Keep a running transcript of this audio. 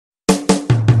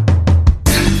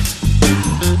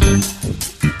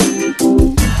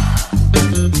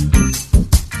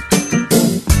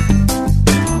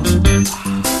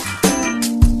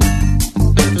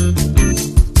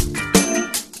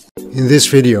this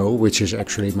video, which is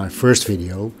actually my first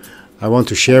video, I want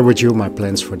to share with you my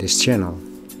plans for this channel.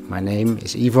 My name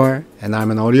is Ivar and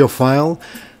I'm an audiophile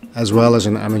as well as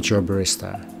an amateur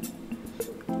barista.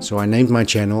 So I named my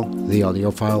channel the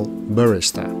Audiophile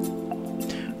Barista.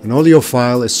 An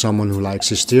audiophile is someone who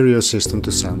likes a stereo system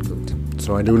to sound good.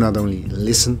 So I do not only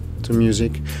listen to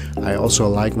music, I also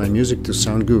like my music to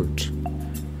sound good.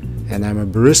 And I'm a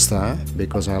barista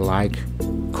because I like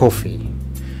coffee.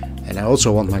 And I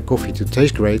also want my coffee to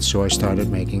taste great, so I started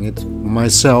making it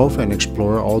myself and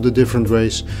explore all the different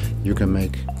ways you can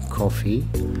make coffee.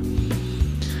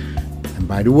 And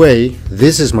by the way,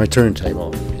 this is my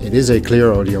turntable. It is a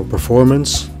clear audio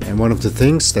performance, and one of the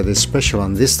things that is special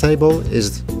on this table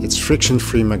is its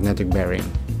friction-free magnetic bearing.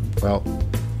 Well,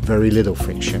 very little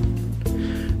friction.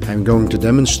 I'm going to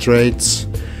demonstrate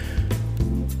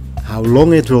how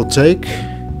long it will take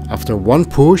after one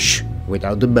push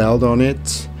without the belt on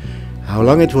it, how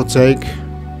long it will take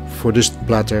for this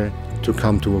platter to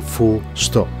come to a full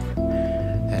stop.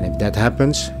 And if that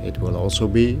happens, it will also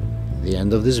be the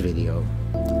end of this video.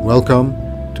 Welcome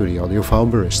to the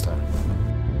Audiophile Barista.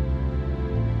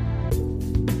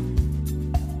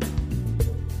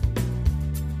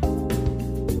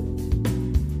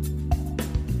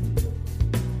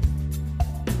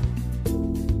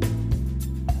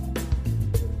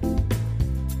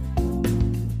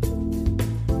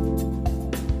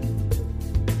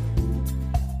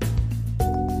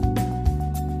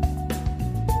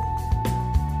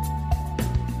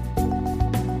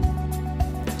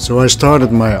 So I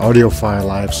started my audiophile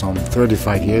life some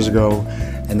 35 years ago,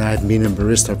 and I've been a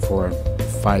barista for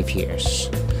 5 years.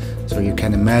 So you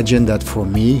can imagine that for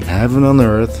me, heaven on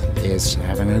earth is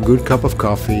having a good cup of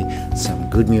coffee, some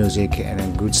good music and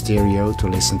a good stereo to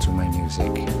listen to my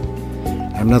music.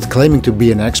 I'm not claiming to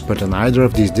be an expert on either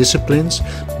of these disciplines,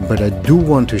 but I do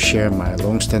want to share my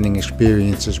long-standing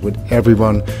experiences with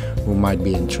everyone who might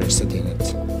be interested in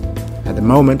it. At the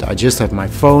moment I just have my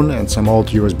phone and some old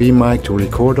USB mic to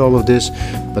record all of this,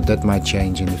 but that might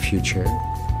change in the future.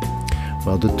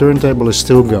 Well, the turntable is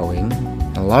still going,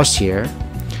 and last year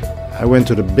I went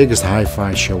to the biggest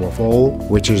hi-fi show of all,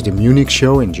 which is the Munich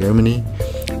show in Germany,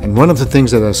 and one of the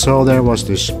things that I saw there was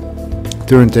this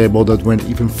turntable that went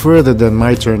even further than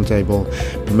my turntable,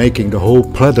 making the whole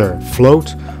platter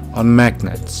float on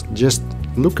magnets. Just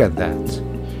look at that.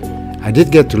 I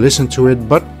did get to listen to it,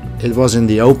 but it was in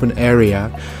the open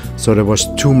area, so there was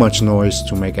too much noise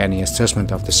to make any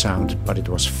assessment of the sound, but it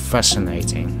was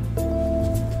fascinating.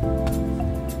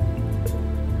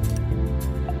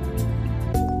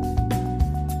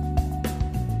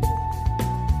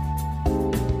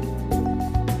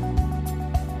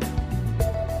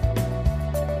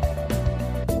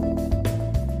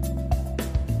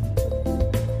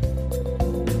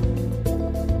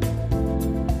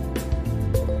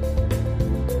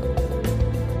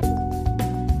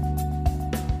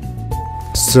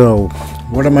 So,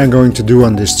 what am I going to do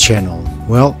on this channel?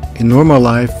 Well, in normal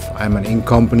life I'm an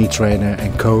in-company trainer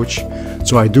and coach,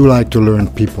 so I do like to learn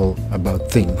people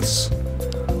about things.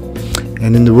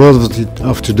 And in the world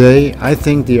of today, I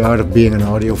think the art of being an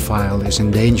audiophile is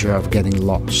in danger of getting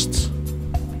lost.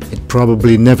 It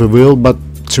probably never will, but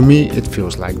to me it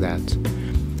feels like that.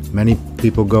 Many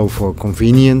people go for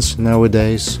convenience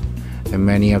nowadays, and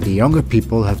many of the younger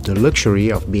people have the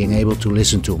luxury of being able to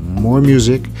listen to more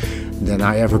music than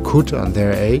I ever could on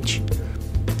their age.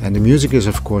 And the music is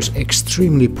of course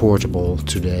extremely portable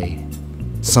today,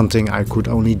 something I could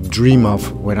only dream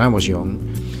of when I was young.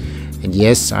 And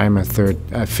yes, I'm a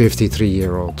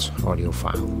 53-year-old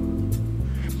audiophile.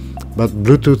 But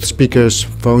Bluetooth speakers,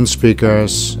 phone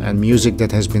speakers and music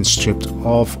that has been stripped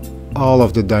off all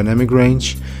of the dynamic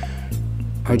range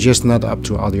are just not up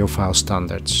to audiophile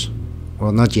standards.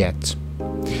 Well, not yet.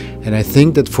 And I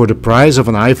think that for the price of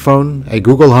an iPhone, a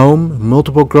Google Home,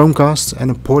 multiple Chromecasts and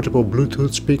a portable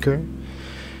Bluetooth speaker,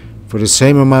 for the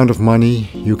same amount of money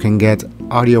you can get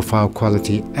audiophile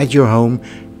quality at your home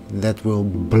that will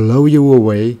blow you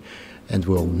away and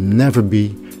will never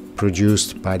be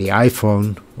produced by the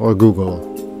iPhone or Google.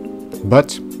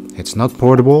 But it's not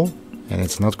portable and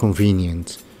it's not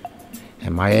convenient.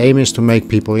 And my aim is to make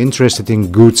people interested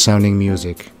in good sounding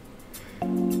music.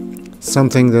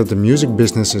 Something that the music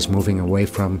business is moving away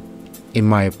from, in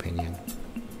my opinion.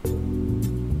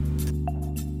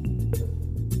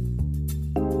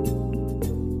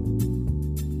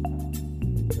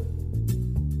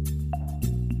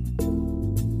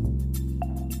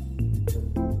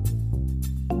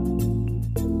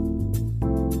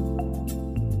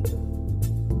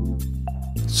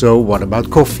 So what about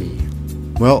coffee?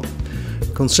 Well,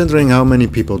 considering how many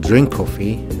people drink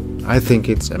coffee, I think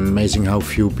it's amazing how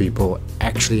few people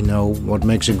actually know what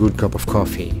makes a good cup of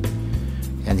coffee.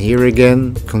 And here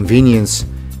again, convenience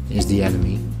is the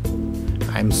enemy.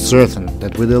 I'm certain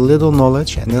that with a little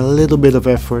knowledge and a little bit of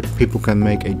effort, people can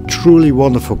make a truly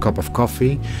wonderful cup of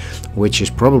coffee, which is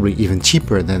probably even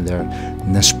cheaper than their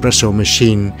Nespresso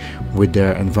machine with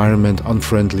their environment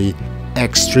unfriendly,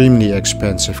 extremely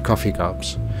expensive coffee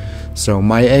cups. So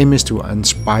my aim is to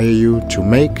inspire you to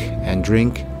make and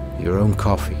drink your own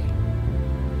coffee.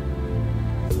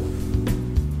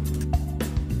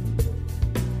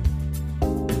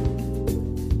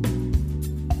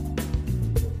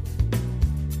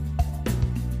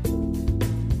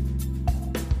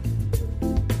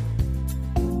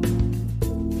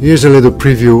 Here's a little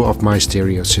preview of my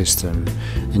stereo system,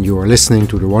 and you are listening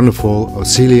to the wonderful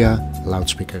Audiophile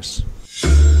loudspeakers.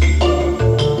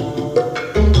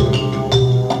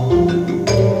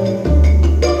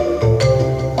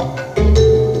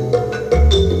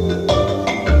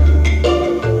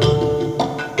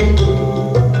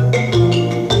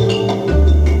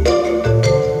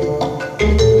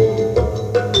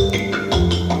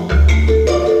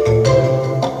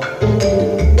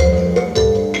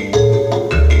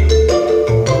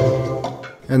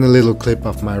 And a little clip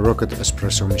of my rocket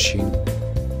espresso machine.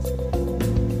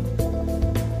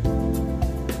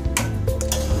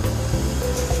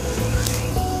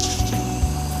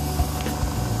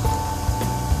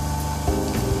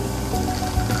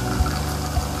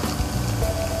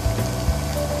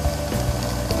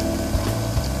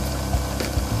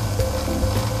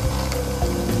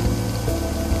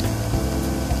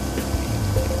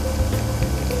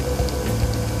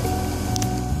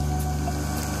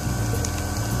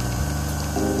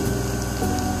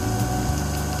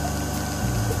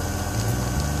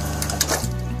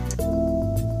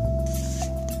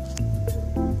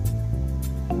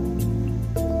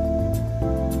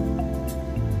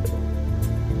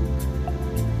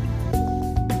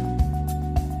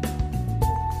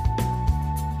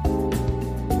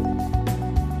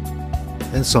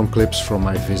 And some clips from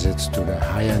my visits to the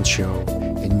high-end show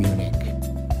in Munich.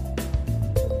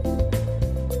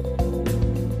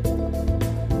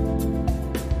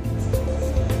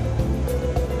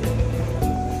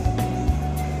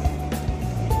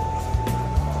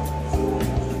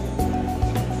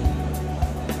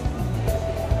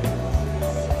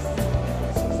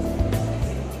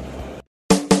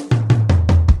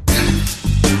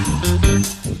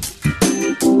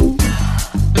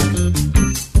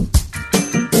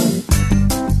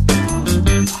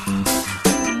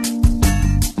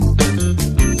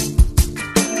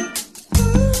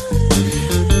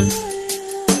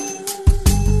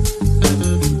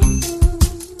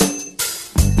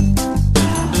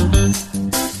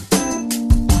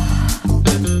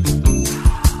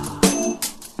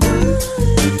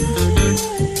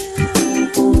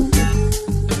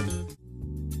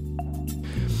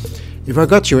 If I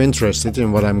got you interested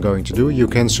in what I'm going to do, you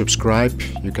can subscribe,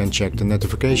 you can check the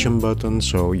notification button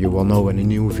so you will know when a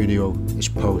new video is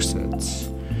posted.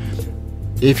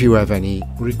 If you have any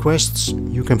requests,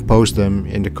 you can post them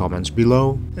in the comments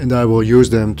below and I will use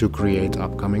them to create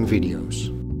upcoming videos.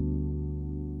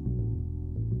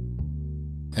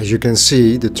 As you can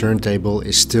see, the turntable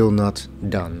is still not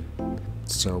done.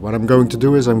 So what I'm going to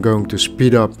do is I'm going to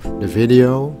speed up the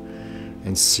video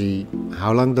and see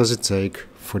how long does it take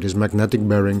for this magnetic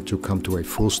bearing to come to a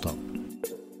full stop.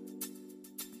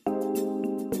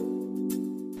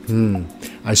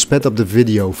 I sped up the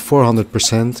video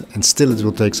 400% and still it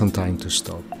will take some time to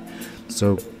stop.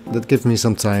 So that gives me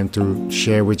some time to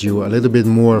share with you a little bit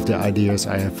more of the ideas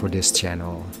I have for this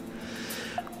channel.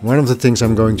 One of the things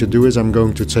I'm going to do is I'm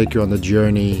going to take you on a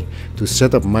journey to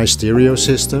set up my stereo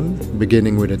system,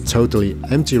 beginning with a totally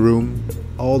empty room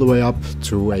all the way up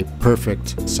to a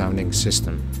perfect sounding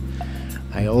system.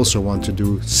 I also want to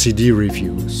do CD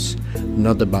reviews,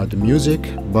 not about the music,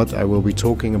 but I will be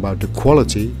talking about the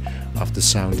quality of the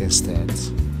sound instead.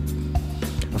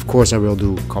 Of course I will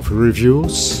do coffee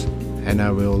reviews and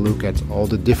I will look at all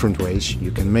the different ways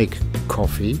you can make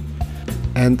coffee.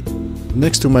 And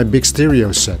next to my big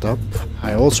stereo setup,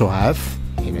 I also have,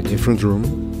 in a different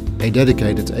room, a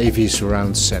dedicated AV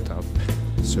surround setup.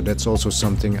 So that's also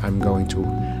something I'm going to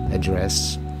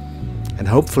address. And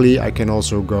hopefully I can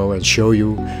also go and show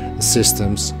you the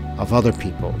systems of other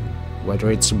people,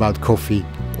 whether it's about coffee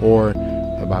or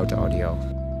about audio.